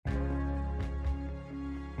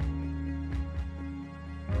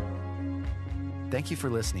Thank you for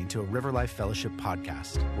listening to a River Life Fellowship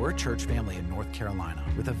podcast. We're a church family in North Carolina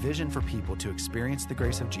with a vision for people to experience the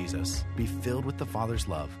grace of Jesus, be filled with the Father's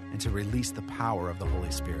love, and to release the power of the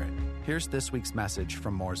Holy Spirit. Here's this week's message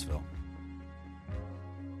from Mooresville.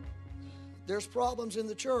 There's problems in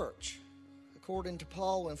the church, according to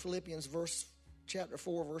Paul in Philippians chapter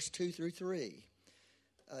 4, verse 2 through 3.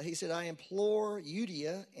 He said, I implore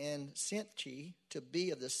Euodia and Syntyche to be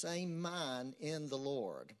of the same mind in the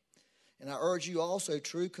Lord. And I urge you also,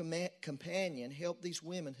 true companion, help these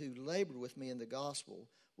women who labored with me in the gospel,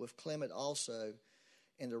 with Clement also,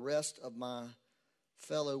 and the rest of my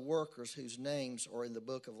fellow workers whose names are in the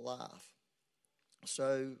book of life.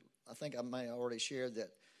 So I think I may have already shared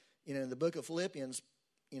that, in the book of Philippians,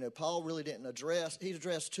 Paul really didn't he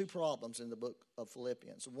addressed two problems in the book of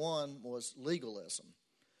Philippians. One was legalism.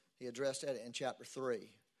 He addressed that in chapter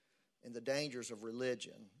 3, and the dangers of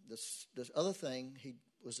religion. This other thing he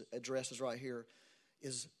addresses right here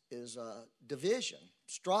is division,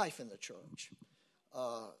 strife in the church.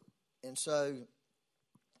 And so,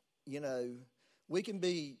 we can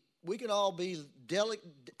all be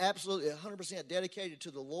absolutely 100% dedicated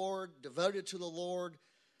to the Lord, devoted to the Lord,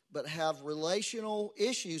 but have relational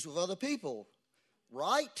issues with other people,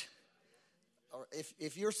 right? Or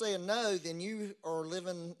if you're saying no, then you are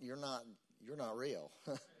living, you're not real.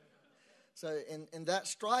 So, and that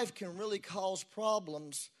strife can really cause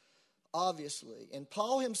problems, obviously. And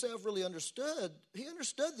Paul himself really understood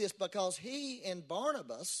this because he and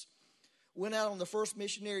Barnabas went out on the first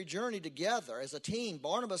missionary journey together as a team.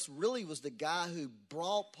 Barnabas really was the guy who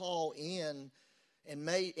brought Paul in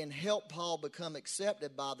and helped Paul become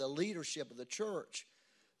accepted by the leadership of the church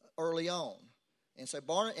early on. And so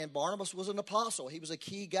Barnabas was an apostle. He was a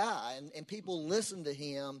key guy, and people listened to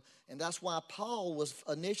him, and that's why Paul was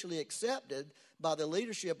initially accepted by the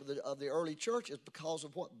leadership of the early churches, because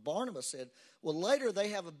of what Barnabas said. Well, later they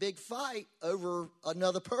have a big fight over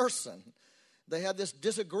another person. They have this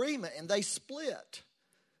disagreement, and they split.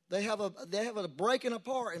 They have a breaking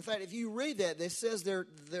apart. In fact, if you read that, it says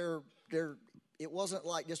it wasn't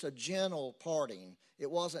like just a gentle parting.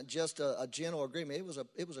 It wasn't just a gentle agreement.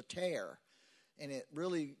 It was a tear. And it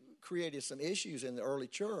really created some issues in the early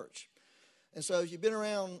church. And so if you've been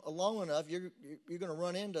around long enough, you're going to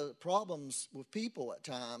run into problems with people at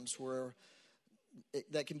times where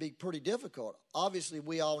that can be pretty difficult. Obviously,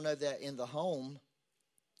 we all know that in the home.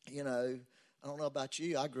 I don't know about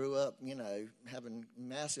you. I grew up, having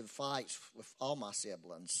massive fights with all my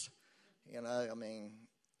siblings.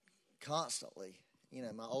 Constantly.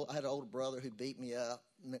 I had an older brother who beat me up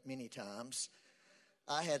many times.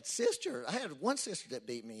 I had one sister that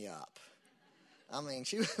beat me up.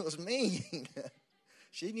 She was mean.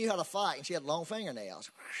 She knew how to fight, and she had long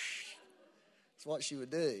fingernails. That's what she would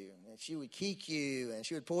do. And she would kick you, and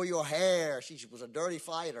she would pull your hair. She was a dirty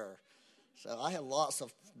fighter. So I had lots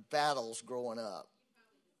of battles growing up.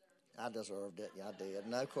 I deserved it. Yeah, I did.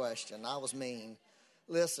 No question. I was mean.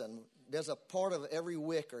 Listen, there's a part of every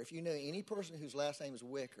Wicker. If you know any person whose last name is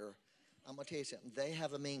Wicker, I'm going to tell you something. They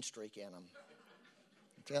have a mean streak in them.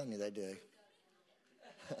 I'm telling you they do.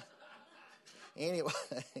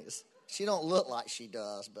 Anyways, she don't look like she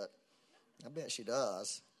does, but I bet she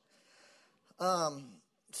does.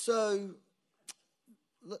 So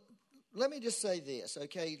let me just say this,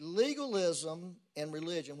 okay? Legalism and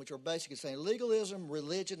religion, which are basically saying legalism,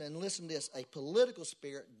 religion, and listen to this, a political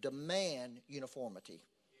spirit demand uniformity.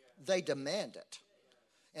 They demand it.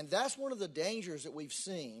 And that's one of the dangers that we've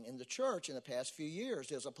seen in the church in the past few years.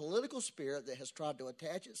 There's a political spirit that has tried to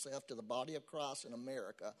attach itself to the body of Christ in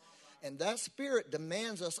America. And that spirit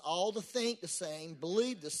demands us all to think the same,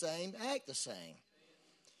 believe the same, act the same.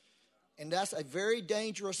 And that's a very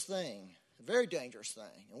dangerous thing, a very dangerous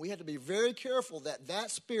thing. And we have to be very careful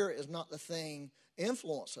that spirit is not the thing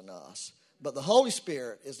influencing us. But the Holy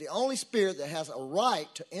Spirit is the only spirit that has a right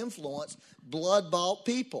to influence blood-bought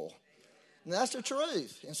people. And that's the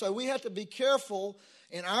truth. And so we have to be careful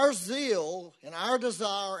in our zeal and our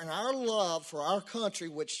desire and our love for our country,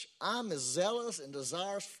 which I'm as zealous and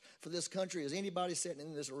desirous for this country as anybody sitting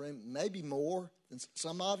in this room, maybe more than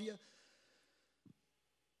some of you.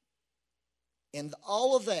 And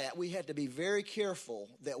all of that, we have to be very careful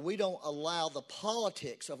that we don't allow the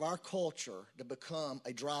politics of our culture to become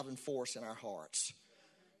a driving force in our hearts.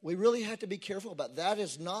 We really have to be careful about that. That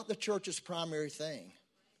is not the church's primary thing.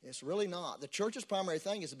 It's really not. The church's primary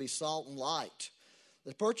thing is to be salt and light.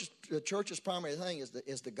 The church's primary thing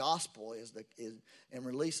is the gospel, and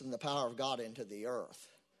releasing the power of God into the earth.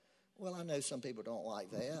 Well, I know some people don't like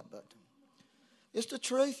that, but it's the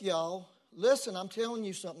truth, y'all. Listen, I'm telling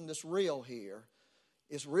you something that's real here.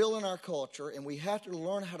 It's real in our culture, and we have to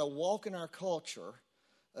learn how to walk in our culture,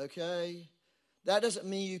 okay? That doesn't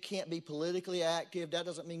mean you can't be politically active. That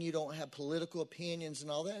doesn't mean you don't have political opinions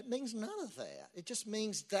and all that. It means none of that. It just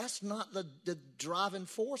means that's not the driving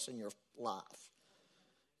force in your life,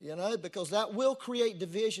 you know, because that will create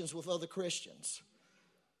divisions with other Christians.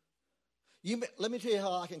 Let me tell you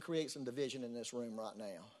how I can create some division in this room right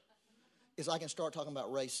now, is I can start talking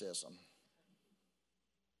about racism.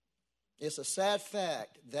 It's a sad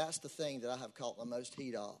fact, that's the thing that I have caught the most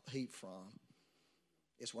heat from.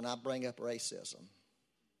 Is when I bring up racism.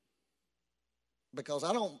 Because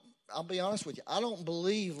I'll be honest with you, I don't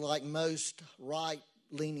believe like most right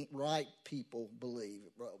people believe,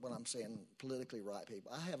 when I'm saying politically right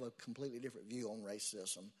people. I have a completely different view on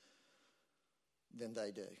racism than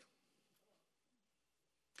they do.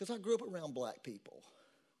 Because I grew up around black people.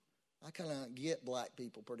 I kind of get black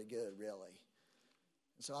people pretty good, really.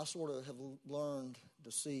 And so I sort of have learned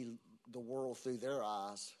to see the world through their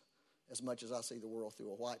eyes as much as I see the world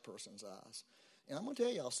through a white person's eyes. And I'm going to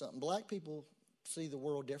tell y'all something. Black people see the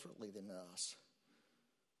world differently than us.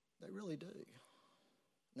 They really do.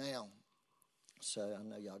 Now, so I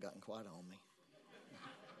know y'all gotten quiet on me.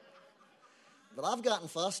 But I've gotten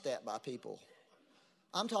fussed at by people.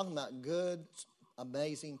 I'm talking about good,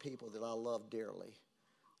 amazing people that I love dearly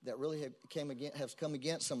that really have come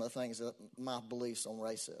against some of the things that my beliefs on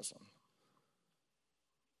racism.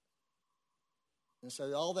 And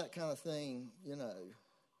so all that kind of thing, you know.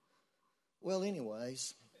 Well,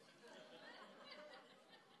 anyways,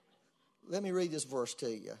 let me read this verse to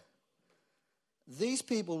you. These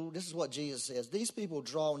people, this is what Jesus says, these people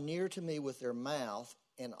draw near to me with their mouth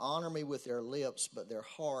and honor me with their lips, but their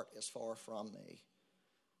heart is far from me.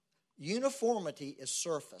 Uniformity is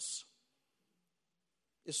surface.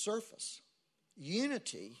 It's surface.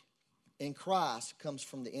 Unity in Christ comes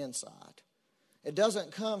from the inside. It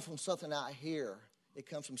doesn't come from something out here. It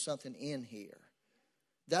comes from something in here.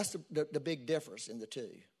 That's the big difference in the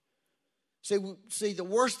two. See, the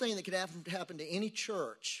worst thing that could happen to any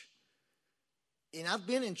church, and I've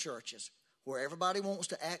been in churches where everybody wants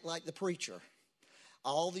to act like the preacher.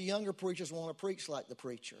 All the younger preachers want to preach like the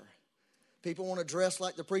preacher. People want to dress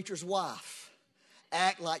like the preacher's wife,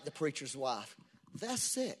 act like the preacher's wife. That's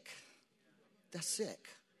sick. That's sick.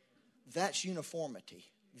 That's uniformity.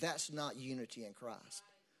 That's not unity in Christ.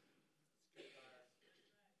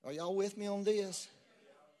 Are y'all with me on this?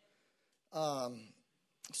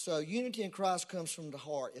 So unity in Christ comes from the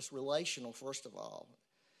heart. It's relational, first of all.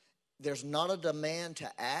 There's not a demand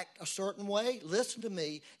to act a certain way, listen to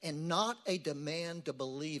me, and not a demand to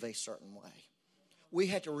believe a certain way. We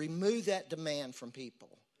have to remove that demand from people.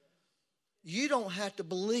 You don't have to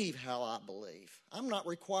believe how I believe. I'm not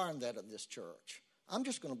requiring that of this church. I'm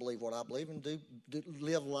just going to believe what I believe and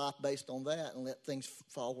live life based on that and let things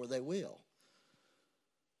fall where they will.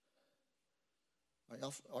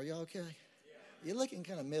 Are y'all okay? Yeah. You're looking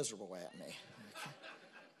kind of miserable at me.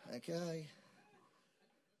 Okay.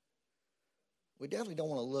 We definitely don't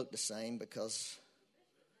want to look the same because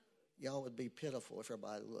y'all would be pitiful if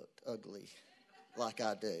everybody looked ugly like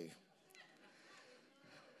I do.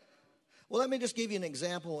 Well, let me just give you an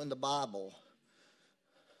example in the Bible.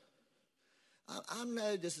 I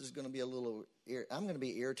know this is going to be I'm going to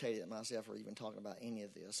be irritated at myself for even talking about any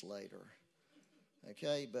of this later.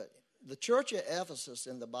 Okay, but the church at Ephesus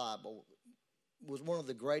in the Bible was one of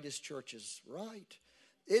the greatest churches, right?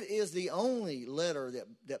 It is the only letter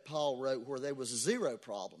that Paul wrote where there was 0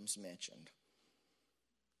 problems mentioned.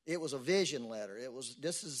 It was a vision letter. It was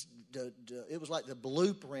like the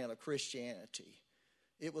blueprint of Christianity.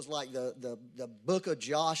 It was like the book of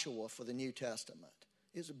Joshua for the New Testament.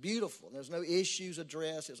 It's beautiful. There's no issues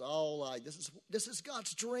addressed. It's all like this is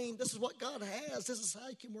God's dream. This is what God has. This is how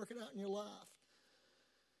you can work it out in your life.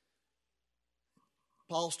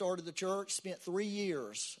 Paul started the church, spent 3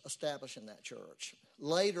 years establishing that church.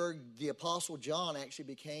 Later, the Apostle John actually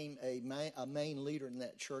became a main leader in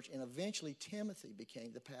that church, and eventually Timothy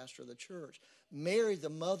became the pastor of the church. Mary, the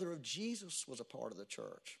mother of Jesus, was a part of the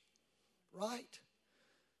church, right?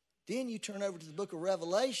 Then you turn over to the book of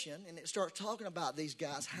Revelation, and it starts talking about these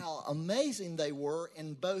guys, how amazing they were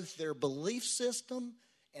in both their belief system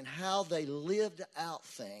and how they lived out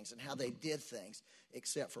things and how they did things,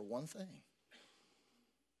 except for one thing.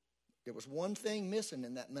 There was one thing missing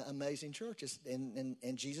in that amazing church,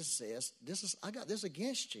 and Jesus says, I got this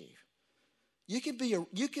against you. You can be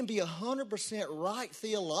 100% right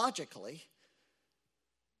theologically,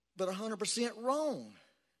 but 100% wrong.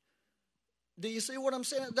 Do you see what I'm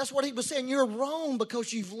saying? That's what he was saying. You're wrong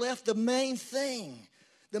because you've left the main thing.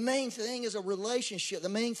 The main thing is a relationship. The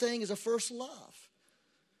main thing is a first love.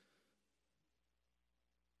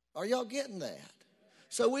 Are y'all getting that?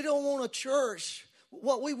 So we don't want a church.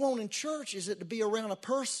 What we want in church is it to be around a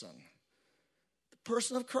person. The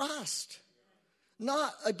person of Christ.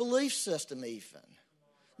 Not a belief system even.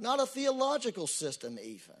 Not a theological system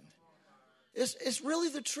even. It's really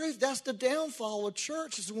the truth. That's the downfall of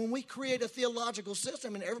church, is when we create a theological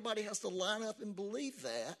system and everybody has to line up and believe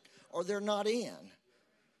that or they're not in.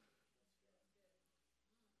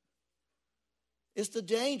 It's the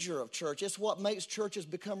danger of church. It's what makes churches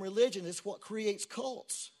become religion. It's what creates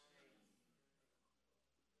cults.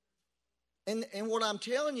 And what I'm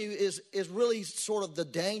telling you is really sort of the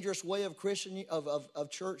dangerous way of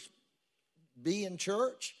of church being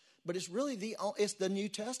church, but it's really it's the New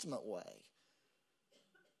Testament way.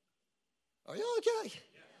 Are y'all okay?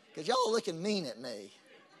 Because y'all are looking mean at me.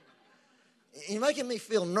 You're making me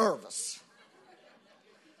feel nervous.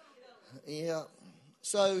 Yeah.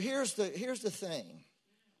 So here's the thing.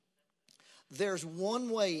 There's one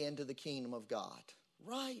way into the kingdom of God,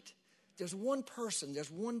 right? There's one person,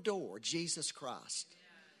 there's one door, Jesus Christ.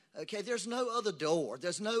 Okay, there's no other door.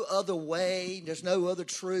 There's no other way. There's no other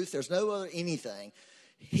truth. There's no other anything.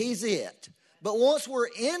 He's it. But once we're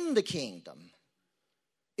in the kingdom,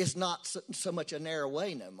 it's not so much a narrow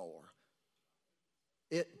way no more.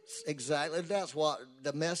 It's exactly, that's what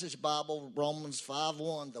the Message Bible, Romans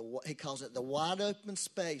 5:1, he calls it the wide open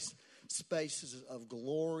spaces of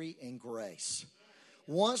glory and grace.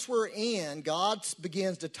 Once we're in, God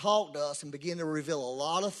begins to talk to us and begin to reveal a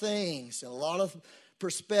lot of things and a lot of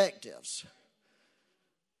perspectives.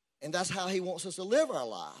 And that's how he wants us to live our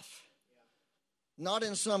life. Not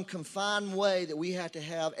in some confined way that we have to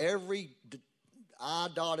have every I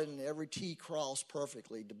dotted and every T crossed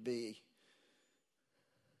perfectly to be.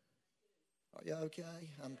 Are you okay?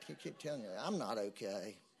 I keep telling you, I'm not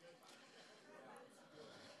okay.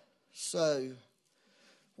 So,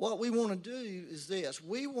 what we want to do is this.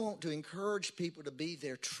 We want to encourage people to be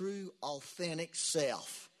their true, authentic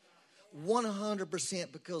self.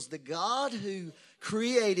 100%, because the God who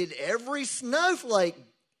created every snowflake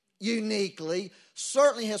uniquely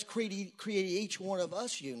certainly has created each one of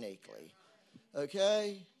us uniquely.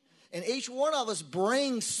 Okay? And each one of us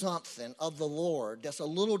brings something of the Lord that's a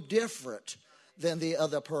little different than the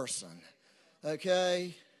other person.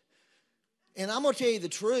 Okay? And I'm going to tell you the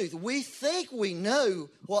truth. We think we know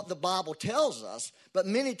what the Bible tells us, but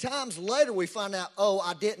many times later we find out, oh,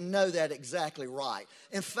 I didn't know that exactly right.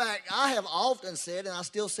 In fact, I have often said, and I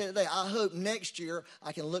still say today, I hope next year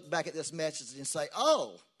I can look back at this message and say,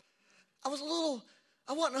 oh, I wasn't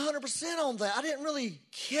 100% on that. I didn't really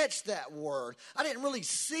catch that word. I didn't really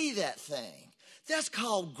see that thing. That's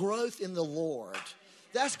called growth in the Lord.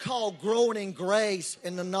 That's called growing in grace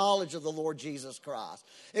and the knowledge of the Lord Jesus Christ.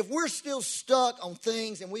 If we're still stuck on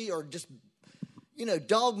things and we are just,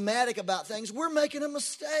 dogmatic about things, we're making a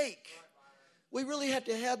mistake. We really have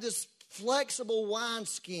to have this flexible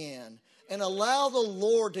wineskin and allow the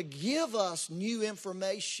Lord to give us new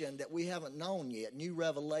information that we haven't known yet, new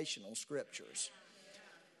revelation on scriptures.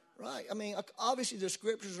 Right? I mean, obviously the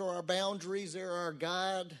scriptures are our boundaries. They're our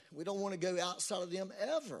guide. We don't want to go outside of them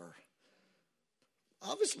ever.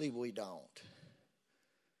 Obviously we don't.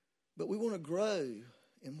 But we want to grow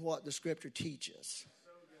in what the scripture teaches.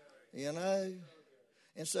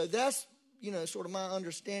 And so that's, sort of my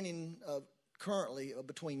understanding of currently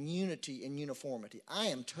between unity and uniformity. I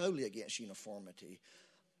am totally against uniformity.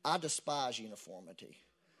 I despise uniformity.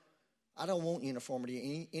 I don't want uniformity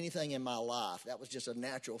in anything in my life. That was just a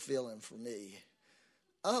natural feeling for me.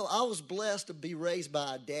 Oh, I was blessed to be raised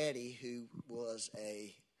by a daddy who was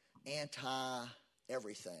a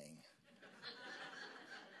anti-everything.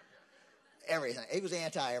 Everything. He was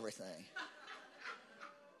anti-everything.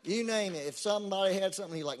 You name it. If somebody had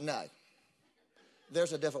something, he's like, no.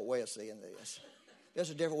 There's a different way of seeing this. There's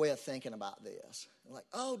a different way of thinking about this. I'm like,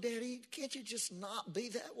 oh, Daddy, can't you just not be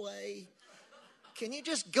that way? Can you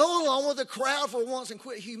just go along with the crowd for once and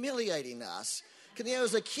quit humiliating us? Because,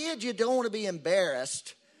 as a kid, you don't want to be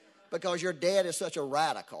embarrassed because your dad is such a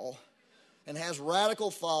radical and has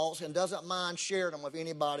radical thoughts and doesn't mind sharing them with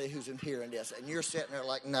anybody who's hearing this. And you're sitting there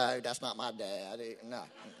like, no, that's not my dad. No.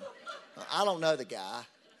 I don't know the guy.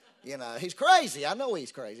 He's crazy. I know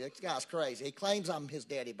he's crazy. This guy's crazy. He claims I'm his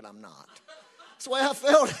daddy, but I'm not. That's the way I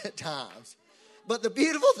felt at times. But the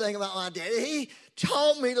beautiful thing about my daddy, he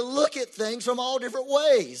taught me to look at things from all different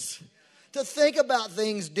ways, to think about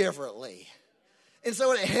things differently. And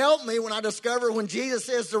so it helped me when I discovered when Jesus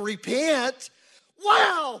says to repent,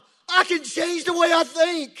 wow, I can change the way I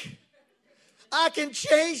think. I can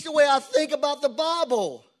change the way I think about the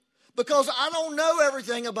Bible because I don't know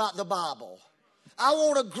everything about the Bible. I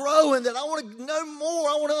want to grow in that. I want to know more.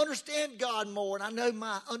 I want to understand God more. And I know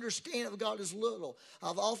my understanding of God is little.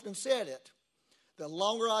 I've often said it. The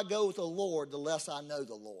longer I go with the Lord, the less I know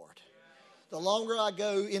the Lord. The longer I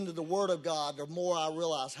go into the Word of God, the more I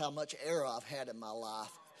realize how much error I've had in my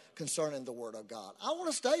life concerning the Word of God. I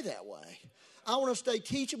want to stay that way. I want to stay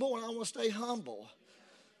teachable and I want to stay humble.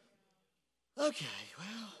 Okay,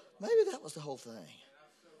 well, maybe that was the whole thing.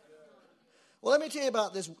 Well, let me tell you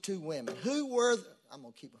about these two women. I'm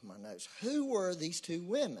going to keep with my notes. Who were these two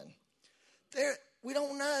women? We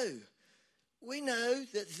don't know. We know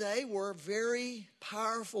that they were very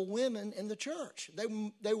powerful women in the church.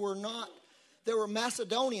 They were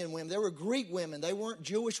Macedonian women. They were Greek women. They weren't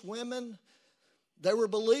Jewish women. They were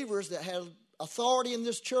believers that had authority in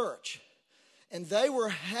this church. And they were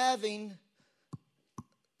having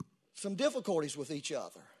some difficulties with each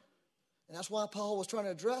other. And that's why Paul was trying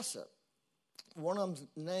to address it. One of them's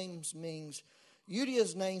names means,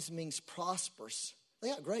 Euodia's names means prosperous. They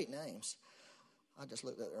got great names. I just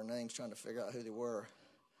looked at their names trying to figure out who they were.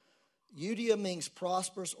 Euodia means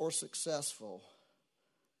prosperous or successful.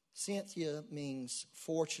 Cynthia means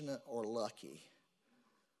fortunate or lucky.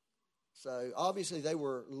 So obviously they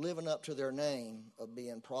were living up to their name of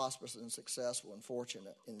being prosperous and successful and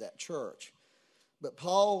fortunate in that church. But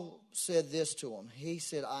Paul said this to them. He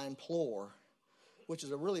said, I implore, which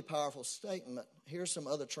is a really powerful statement. Here's some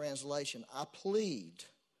other translation. I plead,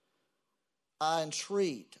 I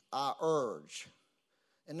entreat, I urge.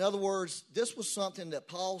 In other words, this was something that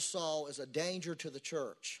Paul saw as a danger to the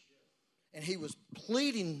church. And he was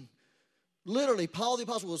pleading, literally, Paul the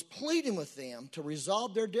Apostle was pleading with them to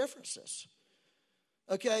resolve their differences.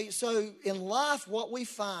 Okay, so in life, what we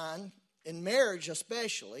find, in marriage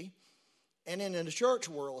especially, and in the church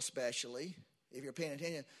world especially, if you're paying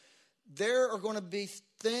attention, there are going to be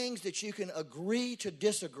things that you can agree to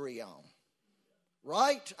disagree on.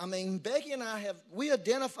 Right? I mean, Becky and I we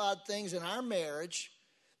identified things in our marriage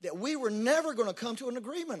that we were never going to come to an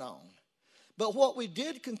agreement on. But what we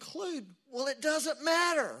did conclude, well, it doesn't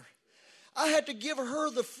matter. I had to give her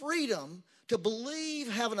the freedom to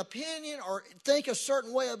believe, have an opinion, or think a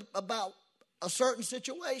certain way about a certain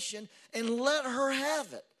situation and let her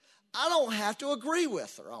have it. I don't have to agree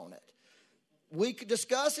with her on it. We could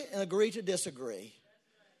discuss it and agree to disagree.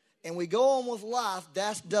 And we go on with life.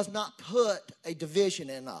 That does not put a division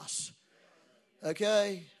in us.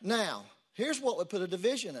 Okay? Now, here's what would put a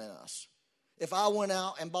division in us. If I went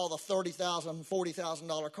out and bought a $30,000,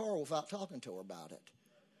 $40,000 car without talking to her about it.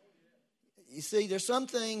 You see, there's some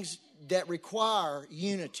things that require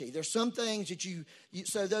unity. There's some things that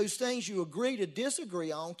so those things you agree to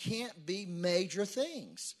disagree on can't be major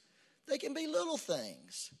things. They can be little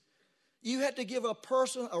things. You have to give a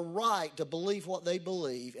person a right to believe what they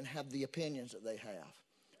believe and have the opinions that they have,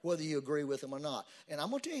 whether you agree with them or not. And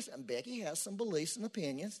I'm going to tell you something. Becky has some beliefs and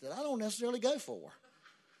opinions that I don't necessarily go for.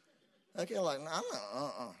 Okay, like,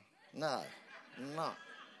 no.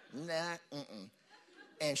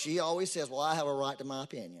 And she always says, well, I have a right to my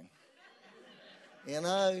opinion. You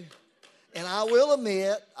know? And I will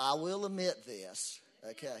admit this,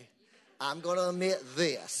 okay? I'm going to admit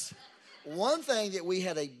this. One thing that we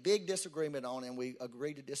had a big disagreement on and we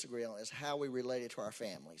agreed to disagree on is how we related to our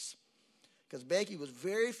families. Because Becky was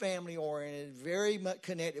very family-oriented, very much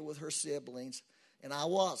connected with her siblings, and I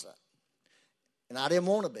wasn't. And I didn't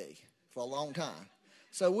want to be for a long time.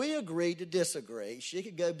 So we agreed to disagree. She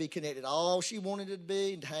could go be connected all she wanted to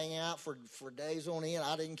be and hang out for days on end.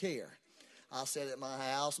 I didn't care. I sat at my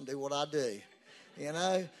house and do what I do, you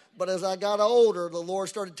know. But as I got older, the Lord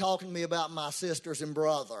started talking to me about my sisters and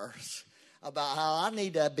brothers, about how I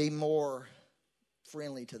need to be more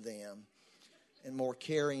friendly to them and more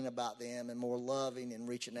caring about them and more loving and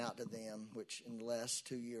reaching out to them, which in the last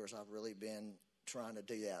 2 years I've really been trying to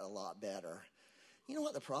do that a lot better. You know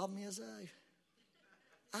what the problem is, though?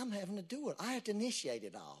 I'm having to do it. I have to initiate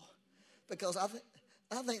it all because I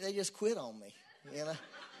think they just quit on me, you know.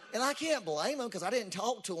 And I can't blame them because I didn't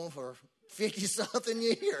talk to them for 50-something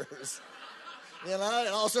years. You know, and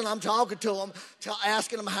all of a sudden I'm talking to them,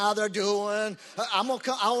 asking them how they're doing. I want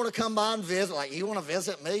to come by and visit. Like, you want to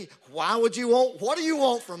visit me? What do you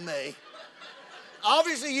want from me?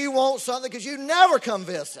 Obviously you want something because you never come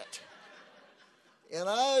visit. You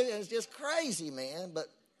know, it's just crazy, man. But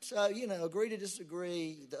so, you know, agree to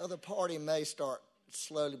disagree. The other party may start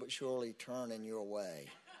slowly but surely turning your way.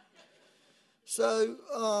 So,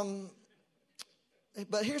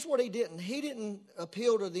 but here's what he didn't. He didn't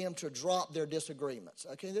appeal to them to drop their disagreements.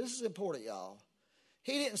 Okay, this is important, y'all.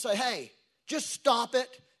 He didn't say, hey, just stop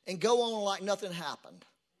it and go on like nothing happened.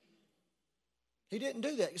 He didn't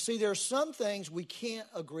do that. See, there are some things we can't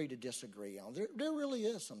agree to disagree on. There really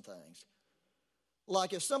is some things.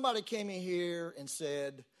 Like if somebody came in here and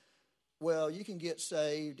said, well, you can get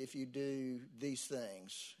saved if you do these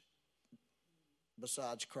things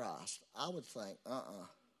besides Christ, I would think,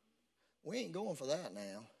 we ain't going for that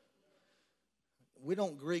now. We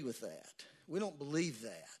don't agree with that. We don't believe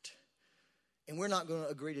that. And we're not going to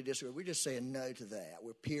agree to disagree. We're just saying no to that.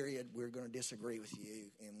 We're going to disagree with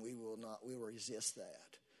you, and we will resist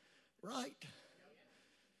that. Right?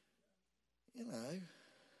 You know.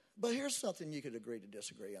 But here's something you could agree to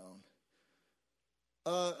disagree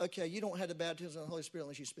on. Okay, you don't have the baptism of the Holy Spirit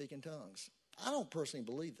unless you speak in tongues. I don't personally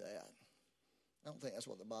believe that. I don't think that's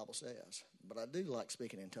what the Bible says. But I do like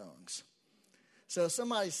speaking in tongues. So if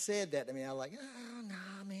somebody said that to me, I'm like, oh,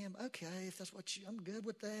 no, man, okay, if that's what I'm good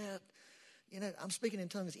with that. You know, I'm speaking in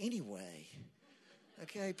tongues anyway.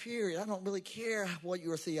 Okay, period. I don't really care what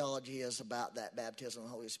your theology is about that baptism of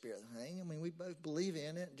the Holy Spirit thing. I mean, we both believe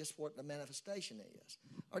in it, just what the manifestation is.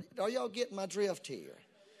 Are y'all getting my drift here?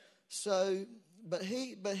 So, but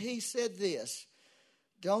he said this.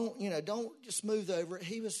 Don't just smooth over it.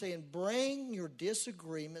 He was saying, bring your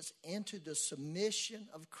disagreements into the submission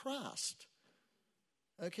of Christ.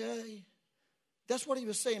 Okay? That's what he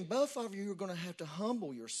was saying. Both of you are going to have to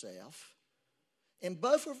humble yourself. And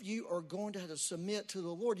both of you are going to have to submit to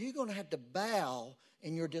the Lord. You're going to have to bow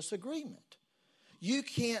in your disagreement. You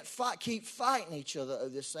can't keep fighting each other over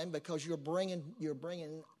this thing because you're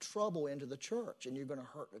bringing trouble into the church and you're going to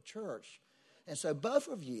hurt the church. And so both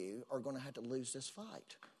of you are going to have to lose this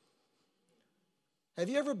fight. Have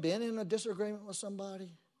you ever been in a disagreement with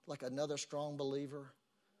somebody, like another strong believer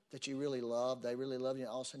that you really love? They really love you,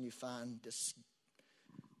 and all of a sudden you find this.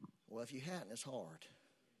 Well, if you hadn't, it's hard.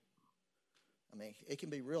 I mean, it can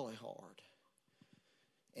be really hard.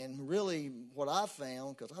 And really what I've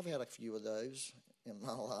found, because I've had a few of those in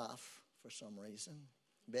my life for some reason.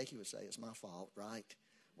 Becky would say it's my fault, right?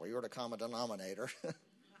 Well, you're the common denominator.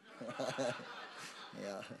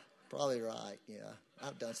 Yeah, probably right, yeah.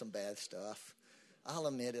 I've done some bad stuff. I'll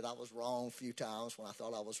admit it, I was wrong a few times when I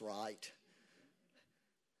thought I was right.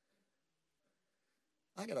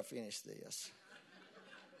 I got to finish this.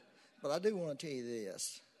 But I do want to tell you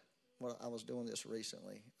this. Well, I was doing this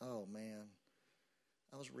recently. Oh, man.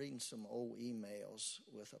 I was reading some old emails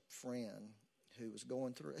with a friend who was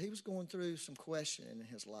going through some question in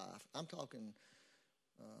his life. I'm talking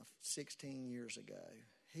 16 years ago.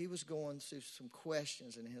 He was going through some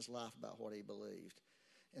questions in his life about what he believed.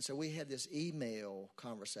 And so we had this email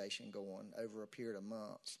conversation going over a period of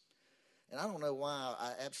months. And I don't know why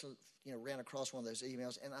I absolutely ran across one of those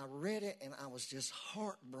emails, and I read it, and I was just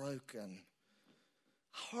heartbroken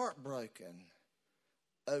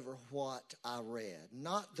over what I read.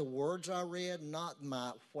 Not the words I read, not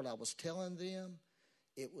what I was telling them.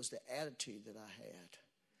 It was the attitude that I had.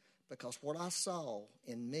 Because what I saw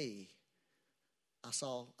in me, I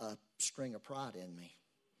saw a string of pride in me.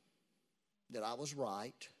 That I was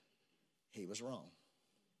right, he was wrong.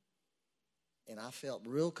 And I felt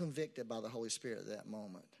real convicted by the Holy Spirit at that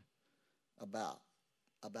moment about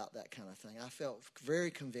that kind of thing. I felt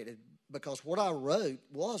very convicted because what I wrote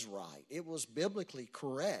was right. It was biblically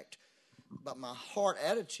correct. But my heart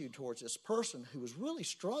attitude towards this person who was really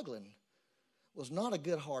struggling was not a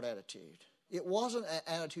good heart attitude. It wasn't an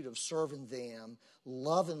attitude of serving them,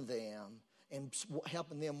 loving them, and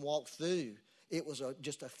helping them walk through. It was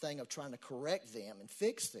just a thing of trying to correct them and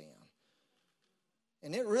fix them.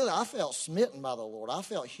 And I felt smitten by the Lord. I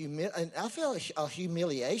felt a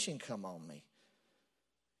humiliation come on me.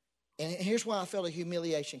 And here's why I felt a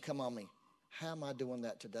humiliation come on me. How am I doing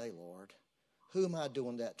that today, Lord? Who am I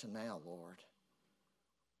doing that to now, Lord?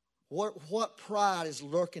 What pride is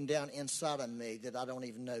lurking down inside of me that I don't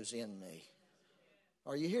even know is in me?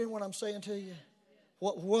 Are you hearing what I'm saying to you?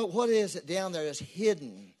 What is it down there that's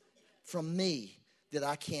hidden from me that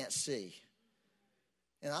I can't see?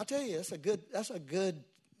 And I'll tell you, that's a good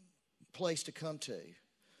place to come to.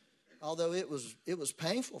 Although it was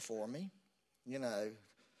painful for me,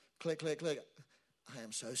 click, click, click. I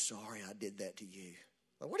am so sorry I did that to you.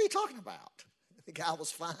 Like, what are you talking about? The guy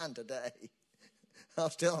was fine today. I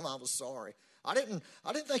was telling him I was sorry. I didn't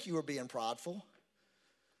think you were being prideful.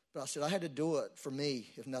 But I said I had to do it for me,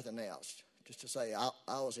 if nothing else, just to say I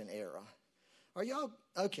was in error. Are y'all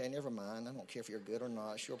okay? Never mind. I don't care if you're good or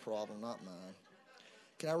not. It's your problem, not mine.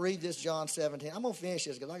 Can I read this John 17? I'm gonna finish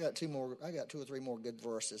this because I got two or three more good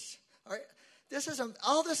verses. All right.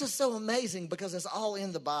 All this is so amazing because it's all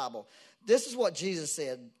in the Bible. This is what Jesus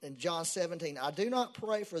said in John 17. I do not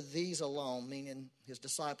pray for these alone, meaning his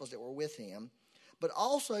disciples that were with him, but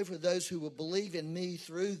also for those who will believe in me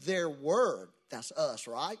through their word. That's us,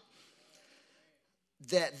 right?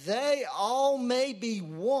 That they all may be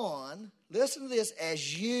one. Listen to this.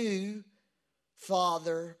 As you,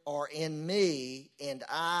 Father, are in me, and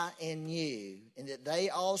I in you, and that they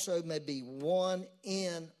also may be one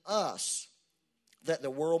in us, that the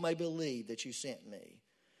world may believe that you sent me.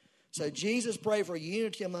 So Jesus prayed for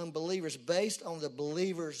unity among believers based on the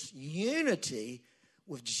believers' unity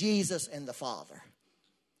with Jesus and the Father.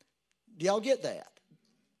 Do y'all get that?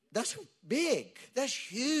 That's big. That's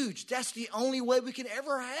huge. That's the only way we can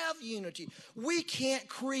ever have unity. We can't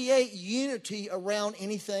create unity around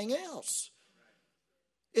anything else.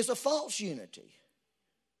 It's a false unity.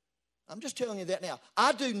 I'm just telling you that now.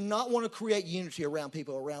 I do not want to create unity around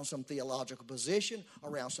people, around some theological position,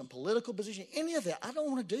 around some political position, any of that. I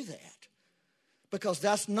don't want to do that. Because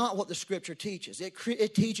that's not what the Scripture teaches.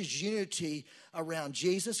 It teaches unity around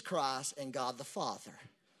Jesus Christ and God the Father.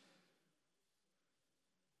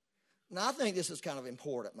 Now, I think this is kind of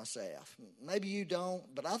important myself. Maybe you don't,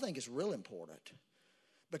 but I think it's real important.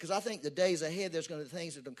 Because I think the days ahead, there's going to be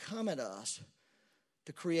things that will come at us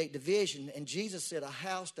to create division. And Jesus said, a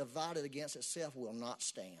house divided against itself will not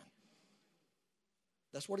stand.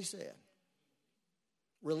 That's what he said.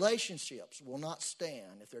 Relationships will not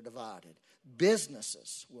stand if they're divided.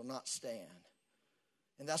 Businesses will not stand.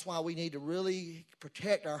 And that's why we need to really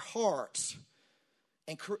protect our hearts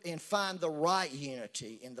and find the right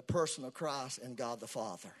unity in the person of Christ and God the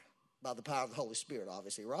Father by the power of the Holy Spirit,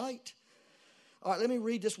 obviously, right? All right, let me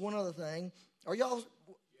read this one other thing. Are y'all,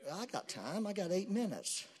 I got time. I got 8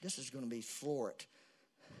 minutes. This is going to be floored.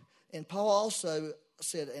 And Paul also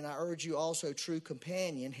said, and I urge you also, true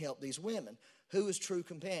companion, help these women. Who is true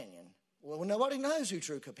companion? Well, nobody knows who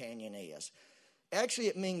true companion is. Actually,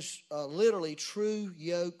 it means literally true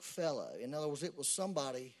yoke fellow. In other words, it was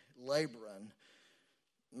somebody laboring,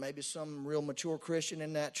 maybe some real mature Christian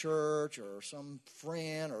in that church or some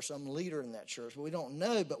friend or some leader in that church. We don't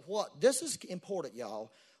know, but this is important,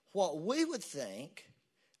 y'all. What we would think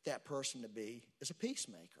that person to be is a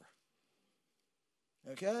peacemaker.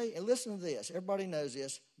 Okay? And listen to this. Everybody knows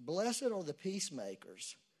this. Blessed are the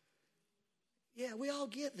peacemakers. Yeah, we all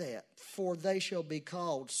get that. For they shall be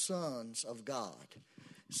called sons of God.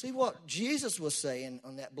 See what Jesus was saying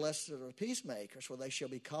on that, blessed are the peacemakers, for they shall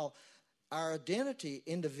be called. Our identity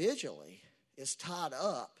individually is tied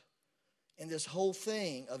up in this whole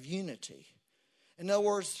thing of unity. In other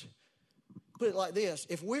words, put it like this.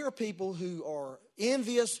 If we're people who are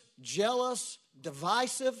envious, jealous,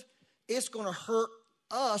 divisive, it's going to hurt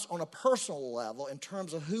us on a personal level in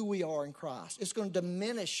terms of who we are in Christ. It's going to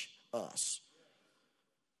diminish us.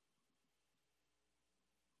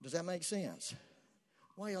 Does that make sense?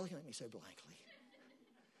 Why are y'all looking at me so blankly?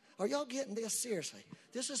 Are y'all getting this seriously?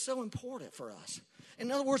 This is so important for us.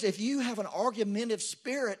 In other words, if you have an argumentative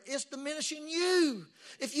spirit, it's diminishing you.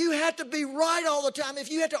 If you have to be right all the time,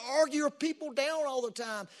 if you have to argue your people down all the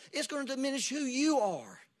time, it's going to diminish who you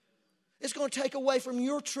are. It's going to take away from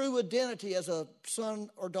your true identity as a son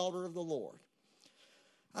or daughter of the Lord.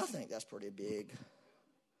 I think that's pretty big.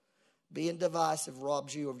 Being divisive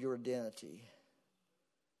robs you of your identity.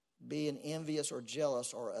 Being envious or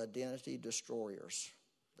jealous are identity destroyers.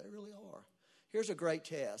 They really are. Here's a great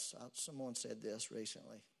test. Someone said this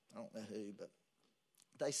recently. I don't know who, but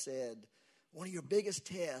they said one of your biggest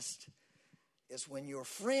tests is when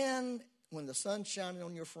the sun's shining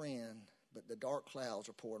on your friend, but the dark clouds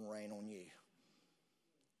are pouring rain on you.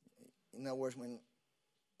 In other words,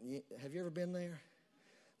 have you ever been there?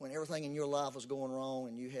 When everything in your life was going wrong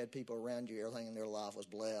and you had people around you, everything in their life was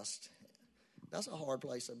blessed. That's a hard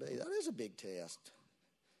place to be. That is a big test.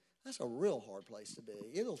 That's a real hard place to be.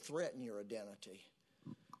 It'll threaten your identity.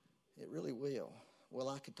 It really will. Well,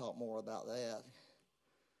 I could talk more about that.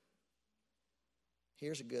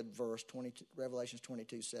 Here's a good verse, Revelation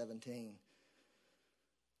 22:17.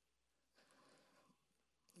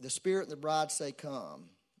 The Spirit and the bride say, come.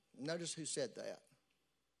 Notice who said that.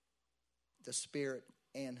 The Spirit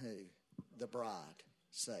and who? The bride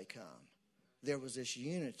say, come. There was this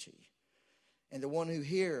unity. And the one who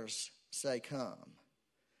hears say, come.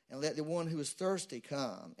 And let the one who is thirsty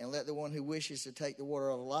come. And let the one who wishes to take the water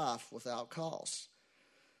of life without cost.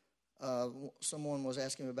 Someone was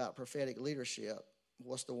asking me about prophetic leadership.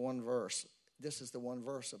 What's the one verse? This is the one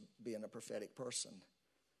verse of being a prophetic person.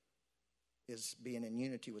 Is being in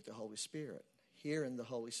unity with the Holy Spirit. Hearing the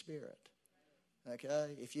Holy Spirit.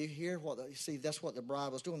 Okay? If you hear that's what the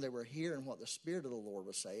bride was doing. They were hearing what the Spirit of the Lord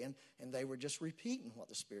was saying, and they were just repeating what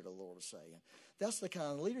the Spirit of the Lord was saying. That's the kind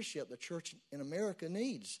of leadership the church in America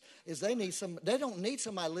needs. They don't need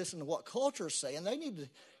somebody listening to what culture is saying. They need to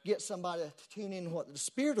get somebody to tune in what the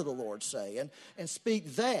Spirit of the Lord is saying and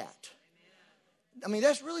speak that. I mean,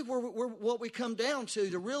 that's really what we come down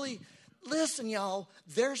to really listen, y'all.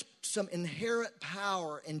 There's some inherent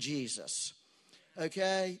power in Jesus,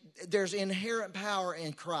 okay? There's inherent power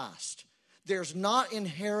in Christ. There's not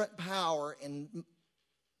inherent power in,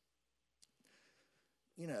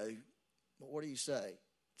 what do you say?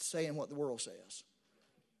 Saying what the world says.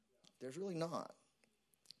 There's really not.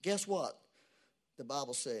 Guess what? The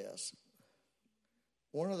Bible says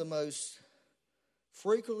one of the most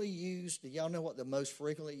frequently used, do y'all know what the most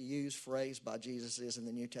frequently used phrase by Jesus is in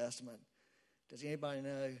the New Testament? Does anybody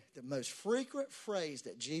know? The most frequent phrase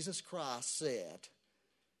that Jesus Christ said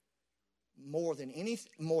more than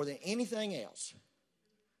anything else,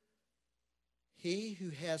 he who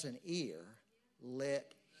has an ear,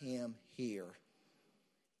 let him hear.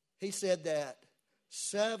 He said that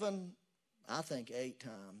 7, I think 8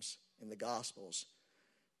 times in the Gospels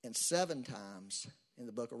and 7 times in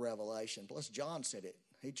the book of Revelation. Plus John said it.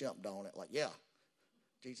 He jumped on it like, yeah,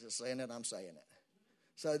 Jesus is saying it, I'm saying it.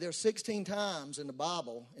 So there's 16 times in the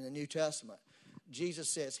Bible, in the New Testament, Jesus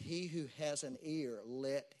says, he who has an ear,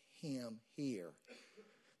 let him hear.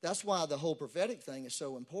 That's why the whole prophetic thing is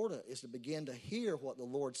so important, is to begin to hear what the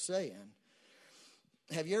Lord's saying.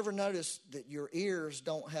 Have you ever noticed that your ears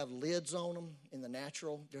don't have lids on them in the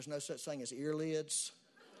natural? There's no such thing as ear lids,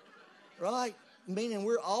 right? Meaning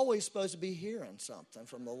we're always supposed to be hearing something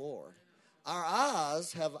from the Lord. Our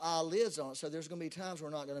eyes have eyelids on it, so there's going to be times we're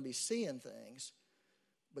not going to be seeing things.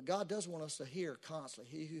 But God does want us to hear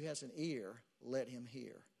constantly. He who has an ear, let him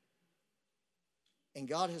hear. And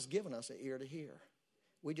God has given us an ear to hear.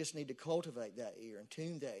 We just need to cultivate that ear and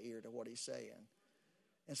tune that ear to what he's saying.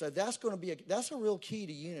 And so that's going to be that's a real key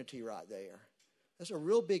to unity right there. That's a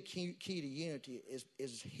real big key to unity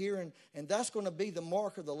is hearing, and that's going to be the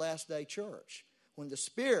mark of the last day church. When the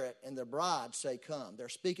Spirit and the bride say come, they're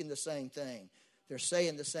speaking the same thing. They're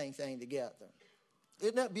saying the same thing together.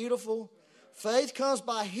 Isn't that beautiful? Faith comes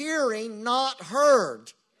by hearing, not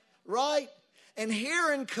heard, right? And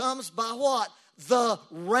hearing comes by what? The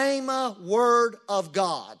rhema word of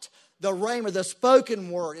God. The rhema, the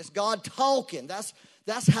spoken word. It's God talking. That's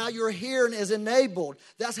how your hearing is enabled.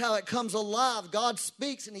 That's how it comes alive. God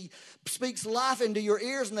speaks, and he speaks life into your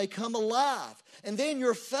ears, and they come alive. And then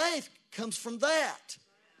your faith comes from that,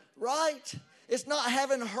 right? It's not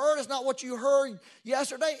having heard. It's not what you heard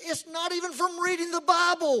yesterday. It's not even from reading the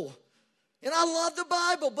Bible. And I love the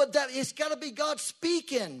Bible, but it's got to be God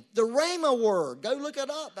speaking. The rhema word. Go look it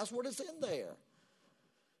up. That's what it's in there.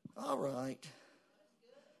 All right.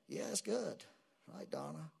 Yeah, it's good. Right,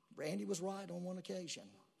 Donna? Randy was right on one occasion.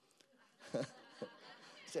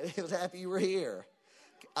 Said he was happy you were here.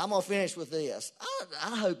 I'm going to finish with this.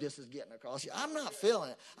 I hope this is getting across you. I'm not feeling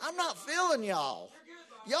it. I'm not feeling y'all.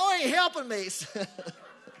 Y'all ain't helping me.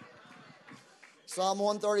 Psalm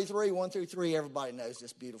 133, 1 through 3. Everybody knows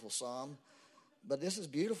this beautiful psalm. But this is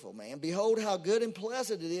beautiful, man. Behold how good and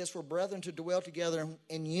pleasant it is for brethren to dwell together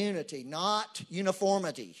in unity, not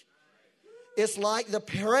uniformity. It's like the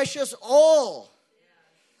precious oil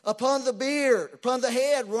upon the beard, upon the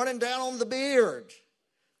head, running down on the beard.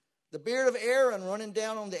 The beard of Aaron running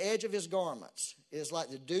down on the edge of his garments is like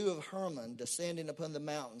the dew of Hermon descending upon the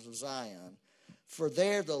mountains of Zion. For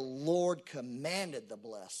there the Lord commanded the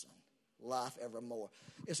blessing, life evermore.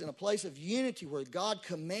 It's in a place of unity where God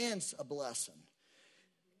commands a blessing.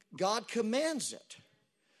 God commands it.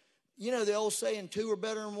 You know the old saying, 2 are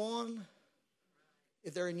better than 1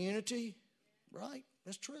 if they're in unity, right?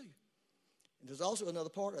 That's true. And there's also another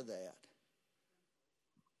part of that.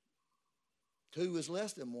 2 is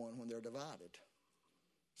less than 1 when they're divided.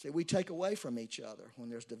 See, we take away from each other when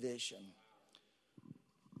there's division.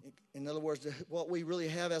 In other words, what we really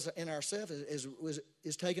have in ourselves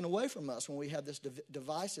is taken away from us when we have this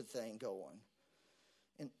divisive thing going.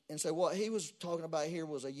 And so what he was talking about here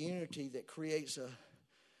was a unity that creates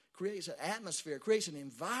an atmosphere, creates an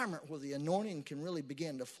environment where the anointing can really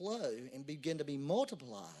begin to flow and begin to be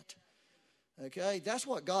multiplied. Okay? That's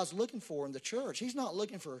what God's looking for in the church. He's not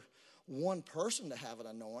looking for one person to have an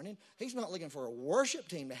anointing. He's not looking for a worship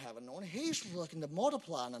team to have an anointing. He's looking to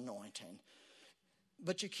multiply an anointing.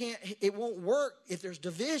 But it won't work if there's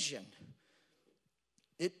division.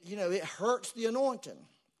 It hurts the anointing.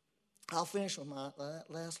 I'll finish with my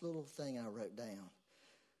last little thing I wrote down.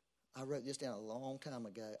 I wrote this down a long time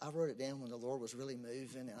ago. I wrote it down when the Lord was really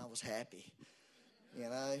moving and I was happy,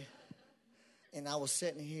 And I was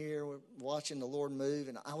sitting here watching the Lord move,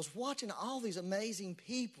 and I was watching all these amazing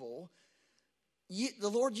people. The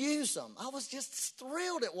Lord used them. I was just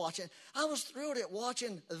thrilled at watching. I was thrilled at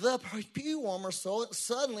watching the pew warmers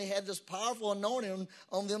suddenly had this powerful anointing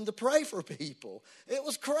on them to pray for people. It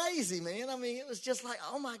was crazy, man. I mean, it was just like,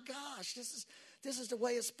 oh my gosh, This is the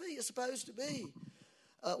way it's supposed to be.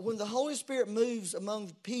 When the Holy Spirit moves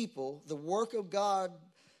among people, the work of God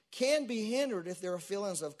can be hindered if there are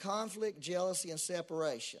feelings of conflict, jealousy, and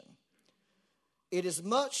separation. It is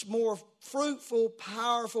much more fruitful,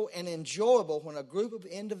 powerful, and enjoyable when a group of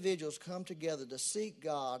individuals come together to seek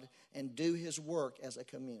God and do His work as a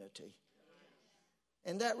community.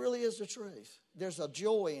 And that really is the truth. There's a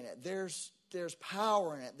joy in it. There's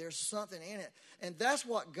power in it. There's something in it. And that's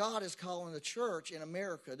what God is calling the church in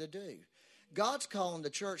America to do. God's calling the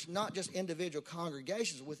church not just individual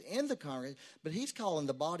congregations within the congregation, but He's calling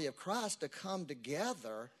the body of Christ to come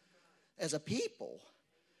together as a people.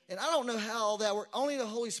 And I don't know how all that works. Only the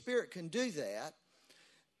Holy Spirit can do that.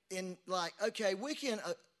 In like, okay, we can,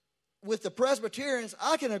 with the Presbyterians,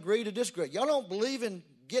 I can agree to disagree. Y'all don't believe in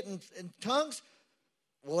getting in tongues?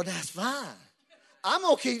 Well, that's fine. I'm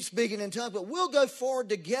going to keep speaking in tongues, but we'll go forward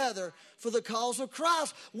together for the cause of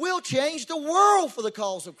Christ. We'll change the world for the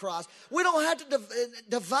cause of Christ. We don't have to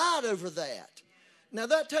divide over that. Now,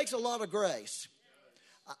 that takes a lot of grace.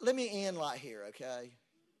 Let me end right here, okay?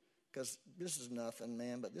 Because this is nothing,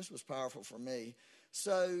 man, but this was powerful for me.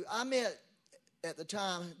 So I met, at the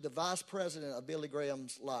time, the vice president of Billy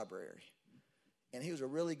Graham's library. And he was a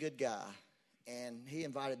really good guy. And he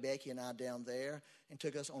invited Becky and I down there and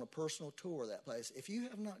took us on a personal tour of that place. If you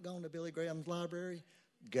have not gone to Billy Graham's library,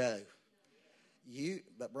 go.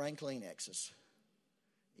 But bring Kleenexes.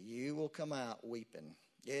 You will come out weeping.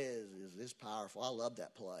 It's powerful. I love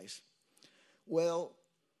that place. Well,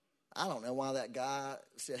 I don't know why that guy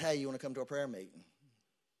said, hey, you want to come to a prayer meeting?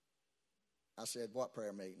 I said, what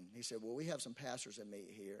prayer meeting? He said, well, we have some pastors that meet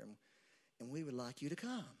here, and we would like you to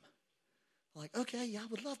come. Like, okay, yeah, I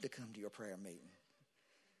would love to come to your prayer meeting.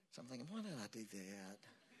 So I'm thinking, why did I do that?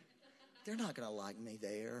 They're not going to like me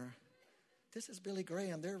there. This is Billy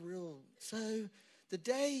Graham. They're real. So the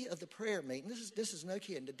day of the prayer meeting, this is no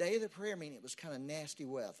kidding. The day of the prayer meeting, it was kind of nasty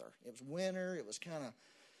weather. It was winter. It was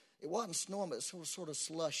it wasn't snowing, but it was sort of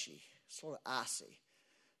slushy, sort of icy.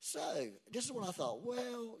 So this is what I thought.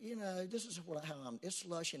 Well, this is how it's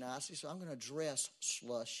slushy and icy, so I'm going to dress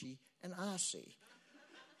slushy and icy.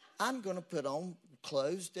 I'm going to put on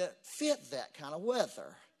clothes that fit that kind of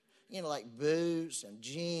weather. Like boots and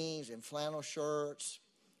jeans and flannel shirts.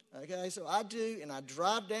 Okay, so I do, and I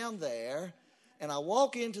drive down there, and I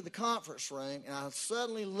walk into the conference room, and I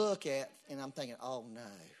suddenly look and I'm thinking, oh, no.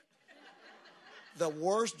 The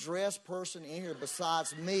worst dressed person in here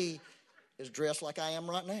besides me is dressed like I am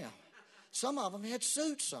right now. Some of them had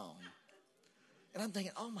suits on. And I'm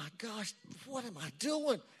thinking, oh, my gosh, what am I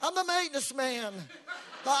doing? I'm the maintenance man.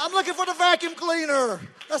 I'm looking for the vacuum cleaner.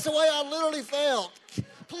 That's the way I literally felt.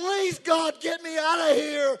 Please, God, get me out of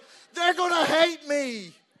here. They're going to hate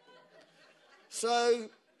me. So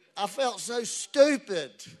I felt so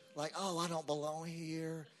stupid. Like, oh, I don't belong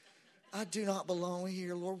here. I do not belong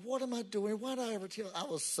here, Lord. What am I doing? Why did I ever tell you? I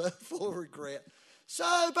was so full of regret. So,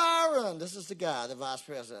 Byron, this is the guy, the vice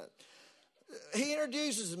president. He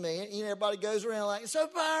introduces me, and everybody goes around like, so,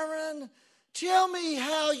 Byron, tell me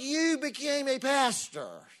how you became a pastor.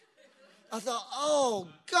 I thought, oh,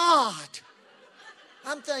 God.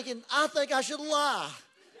 I'm thinking, I think I should lie.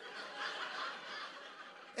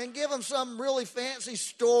 And give him some really fancy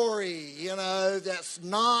story, that's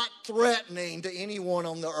not threatening to anyone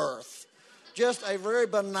on the earth. Just a very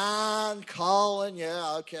benign calling,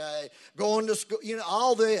 yeah, okay, going to school,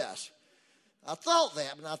 all this. I thought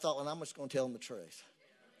that, but I thought, well, I'm just going to tell them the truth.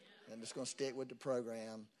 I'm just going to stick with the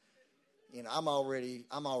program. I'm already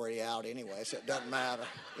out anyway, so it doesn't matter.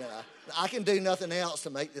 I can do nothing else to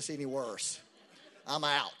make this any worse. I'm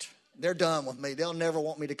out. They're done with me. They'll never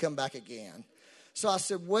want me to come back again. So I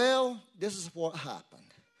said, well, this is what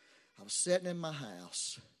happened. I was sitting in my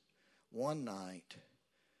house one night,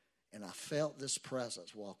 and I felt this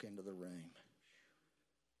presence walk into the room.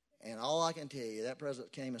 And all I can tell you, that presence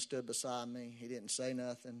came and stood beside me. He didn't say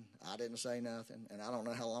nothing. I didn't say nothing. And I don't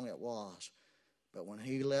know how long it was. But when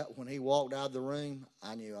he walked out of the room,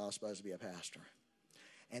 I knew I was supposed to be a pastor.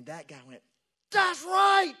 And that guy went, that's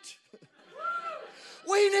right.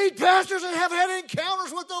 We need pastors that have had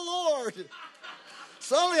encounters with the Lord.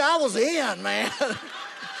 Suddenly I was in, man.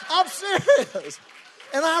 I'm serious.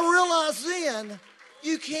 And I realized then,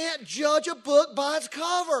 you can't judge a book by its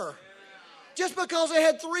cover. Just because they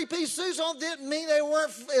had three-piece suits on didn't mean they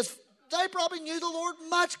weren't. They probably knew the Lord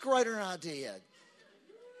much greater than I did.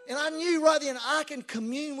 And I knew right then I can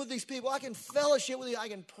commune with these people. I can fellowship with them. I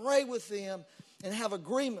can pray with them and have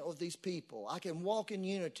agreement with these people. I can walk in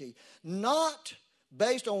unity. Not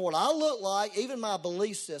based on what I look like, even my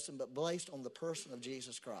belief system, but based on the person of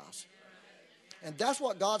Jesus Christ. And that's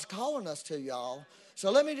what God's calling us to, y'all. So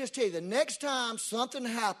let me just tell you, the next time something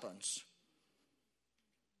happens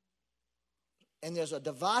and there's a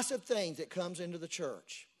divisive thing that comes into the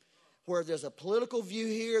church, where there's a political view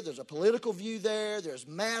here, there's a political view there, there's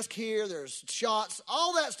mask here, there's shots,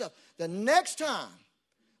 all that stuff. The next time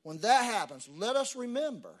when that happens, let us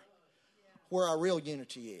remember where our real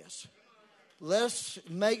unity is. Let's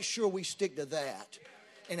make sure we stick to that.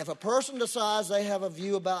 And if a person decides they have a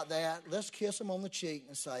view about that, let's kiss them on the cheek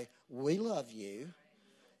and say, we love you,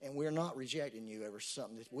 and we're not rejecting you over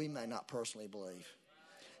something that we may not personally believe.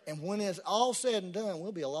 And when it's all said and done,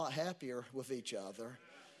 we'll be a lot happier with each other,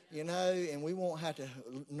 you know, and we won't have to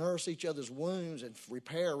nurse each other's wounds and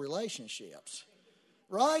repair relationships.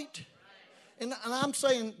 Right? And I'm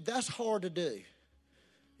saying that's hard to do.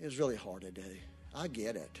 It's really hard to do. I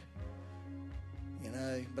get it. You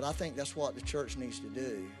know, but I think that's what the church needs to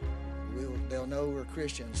do. They'll know we're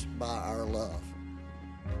Christians by our love.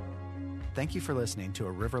 Thank you for listening to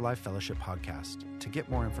a River Life Fellowship podcast. To get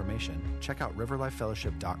more information, check out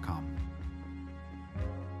riverlifefellowship.com.